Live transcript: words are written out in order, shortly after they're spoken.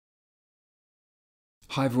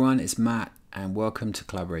Hi everyone, it's Matt and welcome to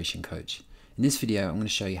Collaboration Coach. In this video, I'm going to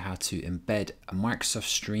show you how to embed a Microsoft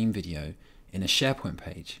Stream video in a SharePoint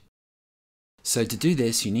page. So to do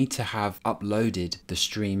this, you need to have uploaded the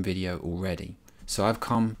Stream video already. So I've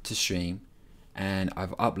come to Stream and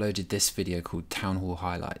I've uploaded this video called Town Hall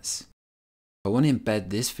Highlights. I want to embed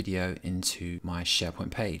this video into my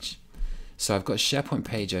SharePoint page. So I've got a SharePoint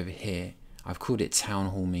page over here. I've called it Town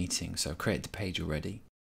Hall Meeting, so I've created the page already.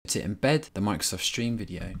 To embed the Microsoft Stream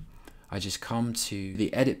video, I just come to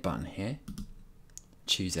the edit button here,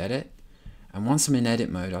 choose edit, and once I'm in edit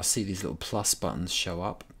mode, I'll see these little plus buttons show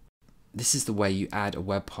up. This is the way you add a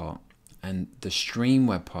web part, and the Stream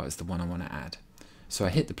web part is the one I want to add. So I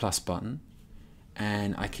hit the plus button,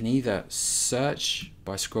 and I can either search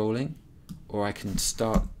by scrolling, or I can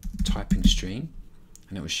start typing Stream,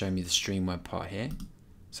 and it will show me the Stream web part here.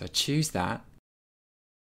 So I choose that.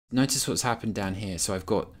 Notice what's happened down here. So I've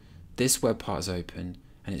got this web part is open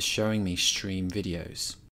and it's showing me Stream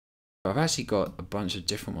videos. I've actually got a bunch of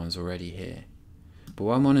different ones already here. But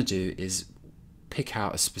what I want to do is pick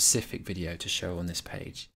out a specific video to show on this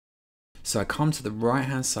page. So I come to the right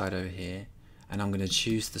hand side over here and I'm going to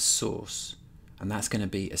choose the source, and that's going to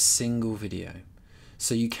be a single video.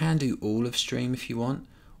 So you can do all of Stream if you want,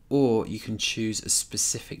 or you can choose a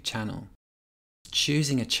specific channel.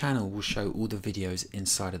 Choosing a channel will show all the videos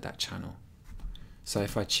inside of that channel. So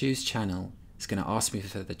if I choose channel, it's going to ask me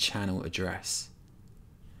for the channel address.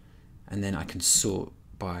 And then I can sort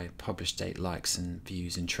by publish date, likes and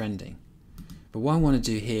views and trending. But what I want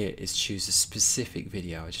to do here is choose a specific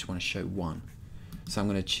video. I just want to show one. So I'm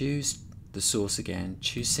going to choose the source again,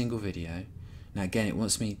 choose single video. Now again, it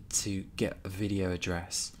wants me to get a video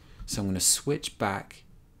address. So I'm going to switch back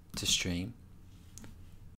to Stream.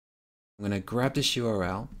 I'm going to grab this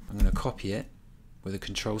URL, I'm going to copy it with a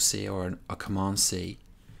Control-C or a Command-C,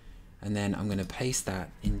 and then I'm going to paste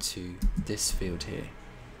that into this field here.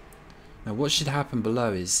 Now what should happen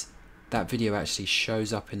below is that video actually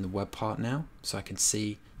shows up in the web part now, so I can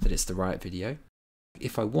see that it's the right video.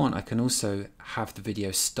 If I want, I can also have the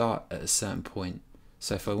video start at a certain point.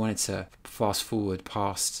 So if I wanted to fast forward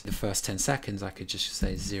past the first 10 seconds, I could just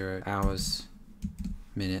say 0 hours,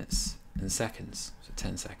 minutes, and seconds, so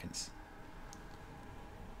 10 seconds.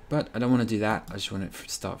 But I don't want to do that, I just want it to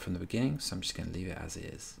start from the beginning, so I'm just going to leave it as it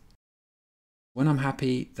is. When I'm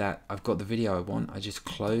happy that I've got the video I want, I just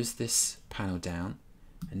close this panel down,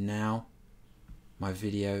 and now my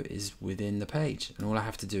video is within the page, and all I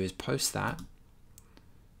have to do is post that.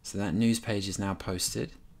 So that news page is now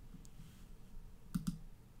posted,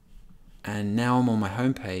 and now I'm on my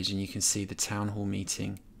home page, and you can see the Town Hall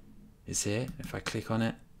meeting is here. If I click on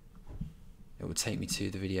it, it will take me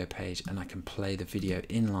to the video page and I can play the video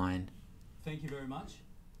inline. Thank you very much.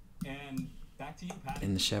 And back to you, Pat.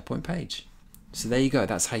 In the SharePoint page. So there you go.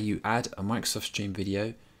 That's how you add a Microsoft Stream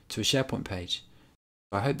video to a SharePoint page.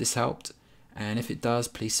 I hope this helped. And if it does,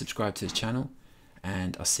 please subscribe to the channel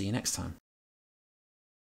and I'll see you next time.